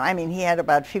 you know, I mean, he had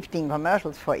about 15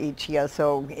 commercials for each year,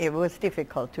 so it was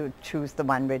difficult to choose the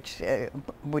one which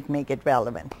would make it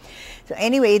relevant. So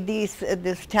anyway, this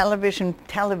television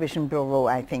bureau,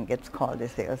 I think it's called,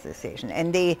 is the association.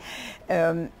 And they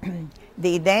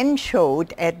then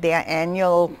showed at their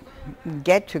annual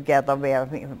get-together where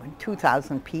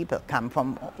 2,000 people come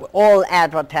from all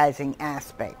advertising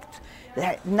aspects.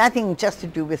 Nothing just to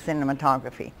do with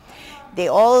cinematography. They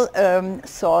all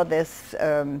saw this,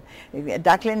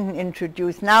 Doug Linden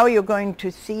introduced, now you're going to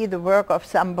see the work of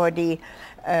somebody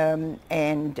and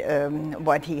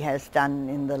what he has done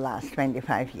in the last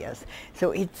 25 years.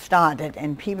 So it started,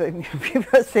 and people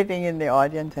were sitting in the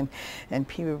audience, and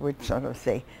people would sort of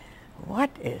say,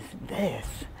 what is this?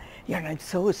 You know, it's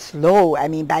so slow. I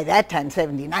mean, by that time,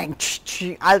 79,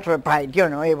 ultra bright, you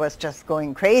know, it was just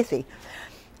going crazy.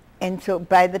 And so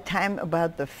by the time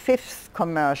about the fifth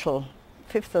or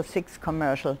sixth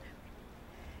commercial,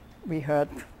 we heard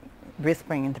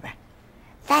whispering in the back,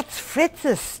 that's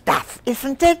Fritz's stuff,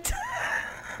 isn't it?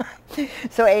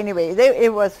 So anyway,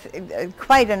 it was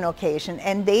quite an occasion,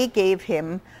 and they gave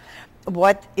him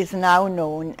what is now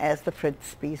known as the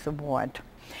Fritz Spiess Award.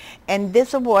 And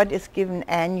this award is given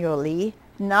annually,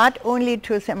 not only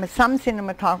to some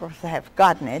cinematographers have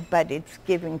gotten it, but it's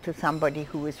given to somebody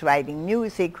who is writing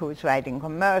music, who is writing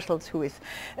commercials, who is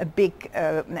a big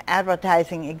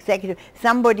advertising executive,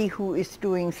 somebody who is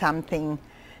doing something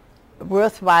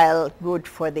worthwhile, good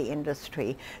for the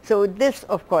industry. So this,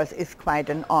 of course, is quite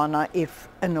an honor if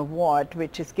an award,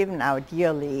 which is given out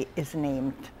yearly, is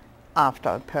named after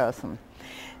a person.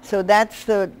 So that's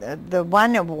the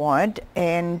one award,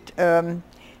 and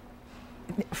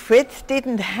Fritz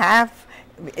didn't have,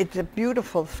 it's a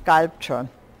beautiful sculpture,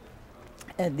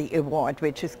 the award,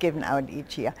 which is given out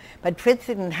each year, but Fritz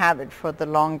didn't have it for the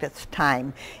longest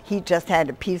time. He just had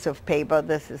a piece of paper,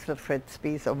 this is the Fritz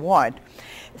Spiess Award.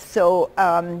 So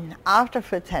after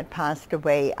Fritz had passed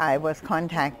away, I was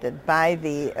contacted by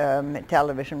the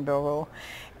television bureau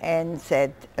and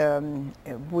said,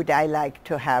 would I like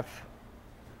to have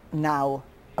now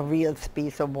a real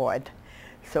Spiess Award?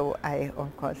 So I,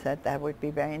 of course, said that would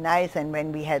be very nice. And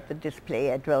when we had the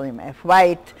display at William F.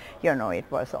 White, you know, it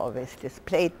was always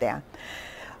displayed there.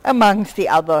 Amongst the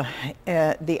other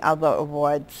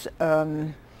awards,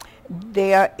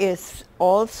 there is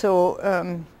also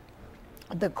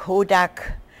the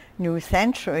Kodak New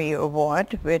Century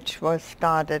Award, which was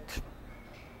started,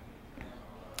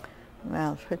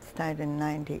 well, Fritz died in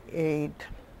 '98.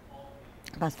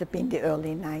 Must have been the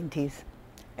early 90s.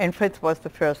 And Fritz was the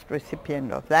first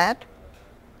recipient of that.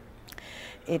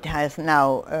 It has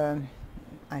now,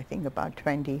 I think, about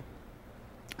 20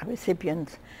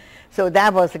 recipients. So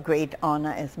that was a great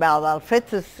honor as well. Well,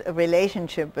 Fritz's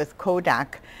relationship with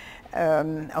Kodak,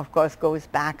 of course, goes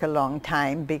back a long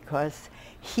time because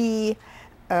he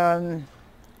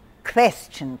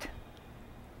questioned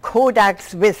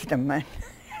Kodak's wisdom.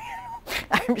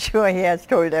 I'm sure he has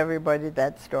told everybody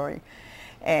that story.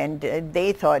 And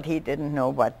they thought he didn't know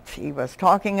what he was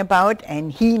talking about,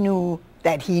 and he knew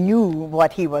that he knew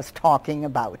what he was talking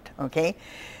about, okay?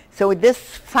 So this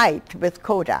fight with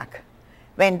Kodak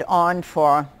went on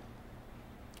for,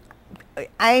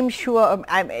 I'm sure,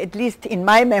 at least in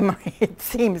my memory, it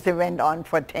seems it went on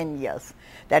for 10 years.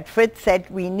 That Fritz said,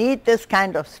 we need this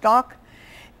kind of stock,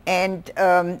 and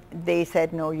they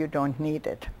said, no, you don't need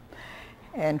it.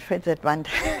 And Fritz at one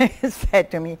time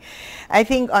said to me, I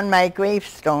think on my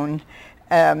gravestone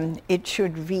it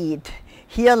should read,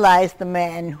 here lies the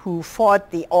man who fought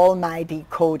the almighty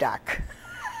Kodak.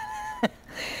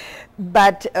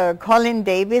 But Colin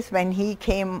Davis, when he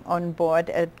came on board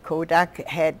at Kodak,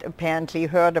 had apparently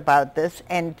heard about this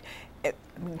and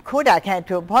Kodak had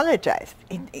to apologize.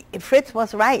 Fritz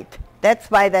was right.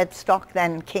 That's why that stock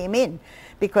then came in,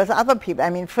 because other people, I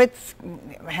mean, Fritz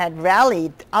had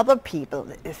rallied other people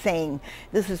saying,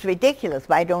 this is ridiculous,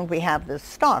 why don't we have this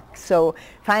stock? So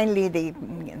finally they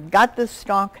got the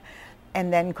stock,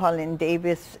 and then Colin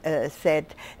Davis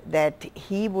said that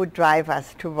he would drive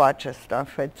us to Rochester,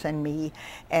 Fritz and me,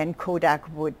 and Kodak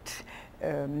would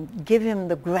give him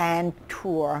the grand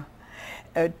tour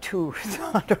to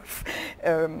sort of,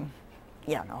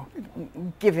 you know,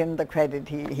 give him the credit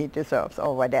he deserves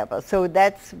or whatever. So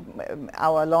that's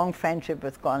our long friendship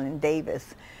with Colin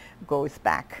Davis goes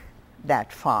back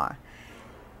that far.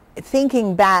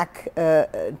 Thinking back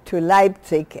to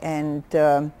Leipzig, and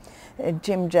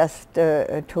Jim just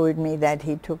told me that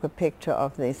he took a picture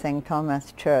of the St.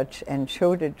 Thomas Church and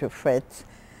showed it to Fritz.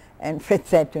 And Fritz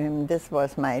said to him, this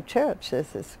was my church.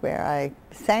 This is where I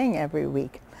sang every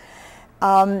week.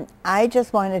 I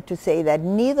just wanted to say that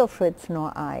neither Fritz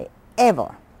nor I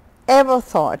ever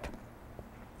thought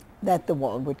that the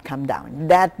wall would come down.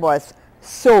 That was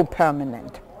so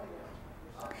permanent.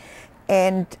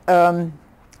 And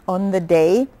on the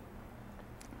day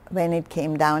when it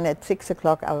came down at 6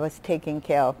 o'clock, I was taking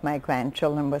care of my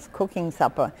grandchildren, was cooking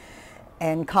supper,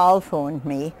 and Carl phoned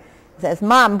me, says,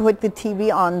 Mom, put the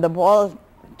TV on, the wall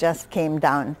just came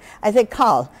down. I said,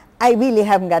 Carl, I really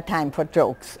haven't got time for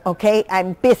jokes, okay?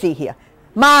 I'm busy here.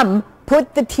 Mom,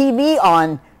 put the TV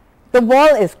on, the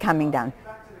wall is coming down.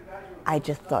 I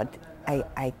just thought,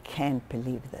 I can't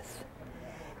believe this.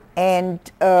 And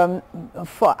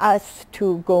for us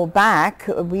to go back,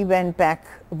 we went back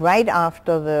right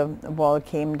after the wall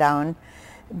came down,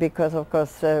 because of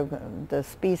course the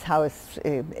Spiess house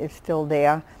is still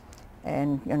there,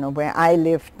 and you know where I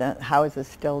lived, the house is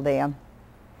still there.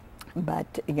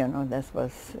 But you know, this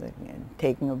was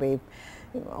taken away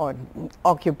or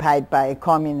occupied by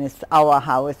communists, our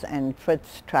house, and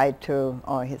Fritz tried to,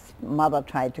 or his mother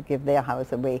tried to give their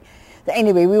house away. So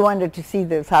anyway, we wanted to see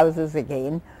those houses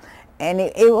again. And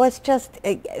it was just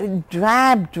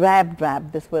drab.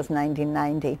 This was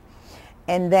 1990.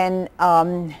 And then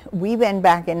we went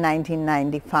back in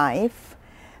 1995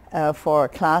 for a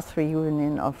class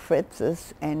reunion of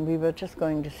Fritz's, and we were just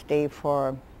going to stay for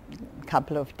a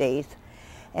couple of days.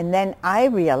 And then I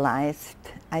realized,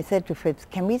 I said to Fritz,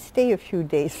 can we stay a few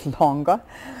days longer?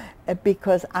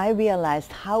 Because I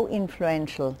realized how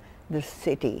influential the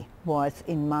city was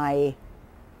in my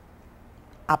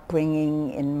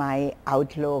upbringing, in my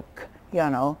outlook, you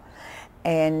know.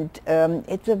 And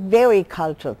it's a very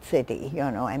cultured city,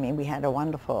 you know. I mean, we had a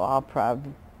wonderful opera,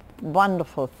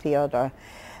 wonderful theater,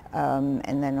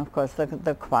 and then of course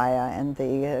the choir and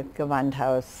the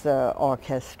Gewandhaus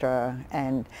orchestra.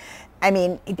 And I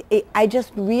mean, I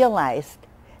just realized,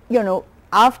 you know,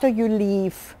 after you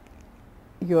leave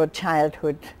your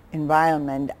childhood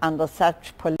environment under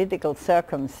such political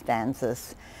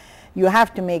circumstances, you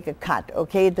have to make a cut.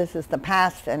 Okay, this is the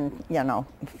past, and you know,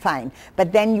 fine.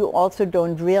 But then you also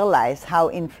don't realize how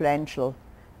influential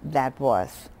that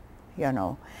was, you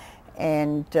know.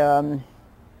 And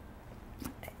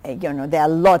you know, there are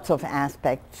lots of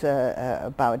aspects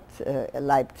about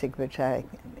Leipzig which I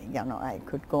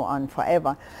could go on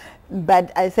forever.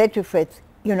 But I said to Fritz,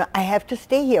 you know, I have to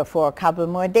stay here for a couple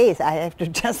more days. I have to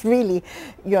just really,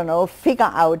 you know, figure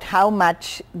out how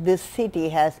much this city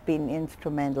has been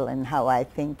instrumental in how I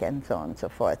think, and so on and so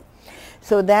forth.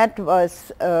 So that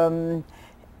was, you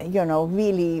know,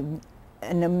 really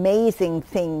an amazing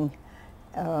thing,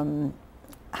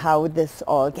 how this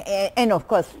all, and of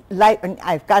course,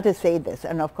 I've got to say this,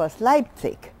 and of course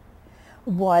Leipzig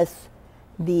was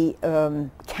the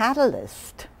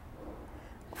catalyst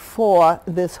for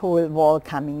this whole wall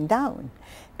coming down,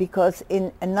 because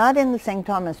not in the St.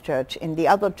 Thomas Church, in the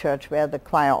other church where the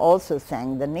choir also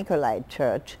sang, the Nicolai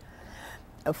Church,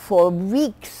 for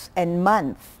weeks and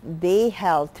months they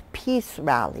held peace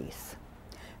rallies,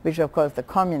 which of course the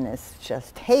communists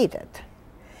just hated.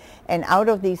 And out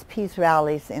of these peace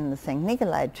rallies in the St.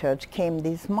 Nicolai Church came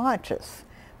these marches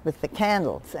with the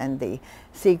candles and the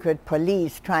secret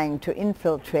police trying to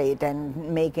infiltrate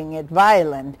and making it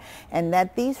violent, and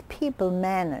that these people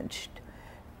managed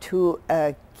to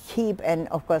keep, and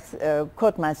of course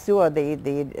Kurt Masur,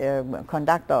 the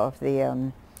conductor of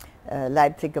the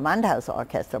Leipzig Gewandhaus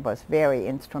Orchestra, was very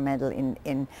instrumental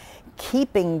in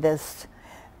keeping this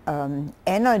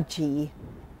energy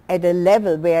at a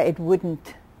level where it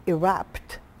wouldn't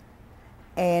erupt.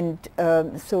 And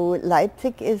so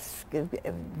Leipzig is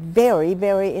very,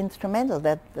 very instrumental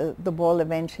that the wall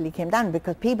eventually came down,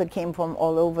 because people came from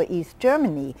all over East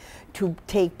Germany to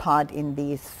take part in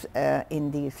these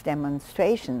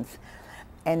demonstrations.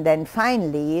 And then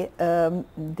finally,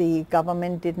 the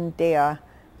government didn't dare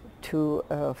to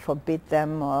forbid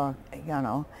them, or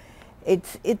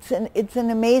it's an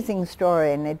amazing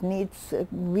story, and it needs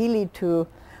really to.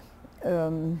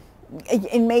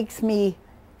 It makes me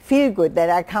feel good that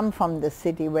I come from the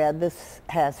city where this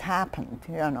has happened,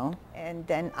 And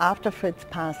then after Fritz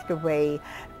passed away,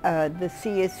 the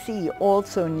CSC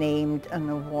also named an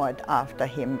award after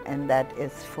him, and that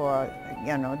is for,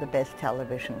 the best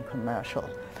television commercial.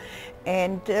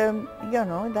 And,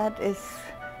 that is,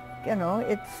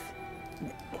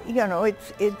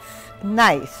 it's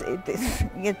nice.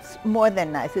 It's more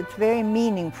than nice. It's very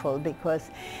meaningful because,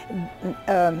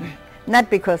 not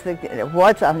because the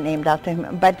awards are named after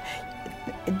him, but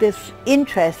this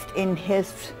interest in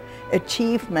his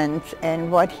achievements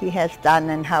and what he has done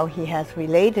and how he has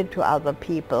related to other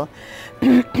people.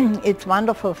 It's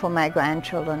wonderful for my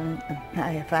grandchildren,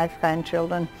 I have 5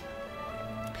 grandchildren,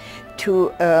 to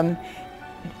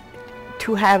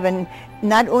have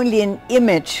not only an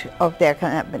image of their,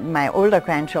 but my older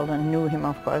grandchildren knew him,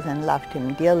 of course, and loved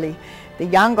him dearly. The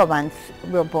younger ones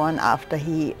were born after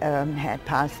he had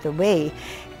passed away,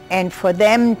 and for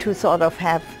them to sort of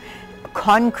have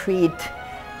concrete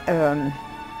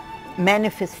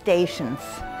manifestations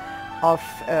of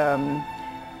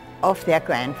their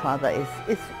grandfather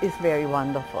is very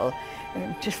wonderful.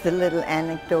 Just a little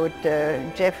anecdote,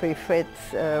 Jeffrey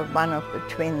Fritz, one of the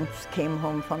twins, came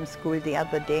home from school the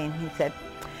other day and he said,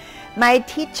 "My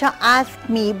teacher asked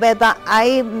me whether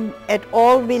I'm at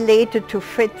all related to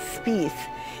Fritz Spiess."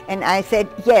 And I said,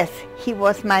 "Yes, he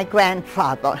was my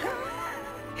grandfather."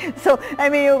 So, I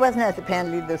mean, it wasn't as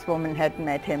apparently this woman had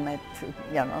met him at,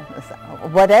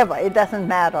 whatever, it doesn't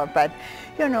matter, but,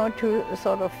 to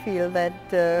sort of feel that,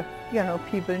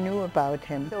 people knew about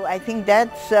him. So I think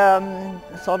that's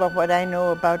sort of what I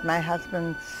know about my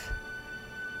husband's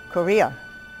career.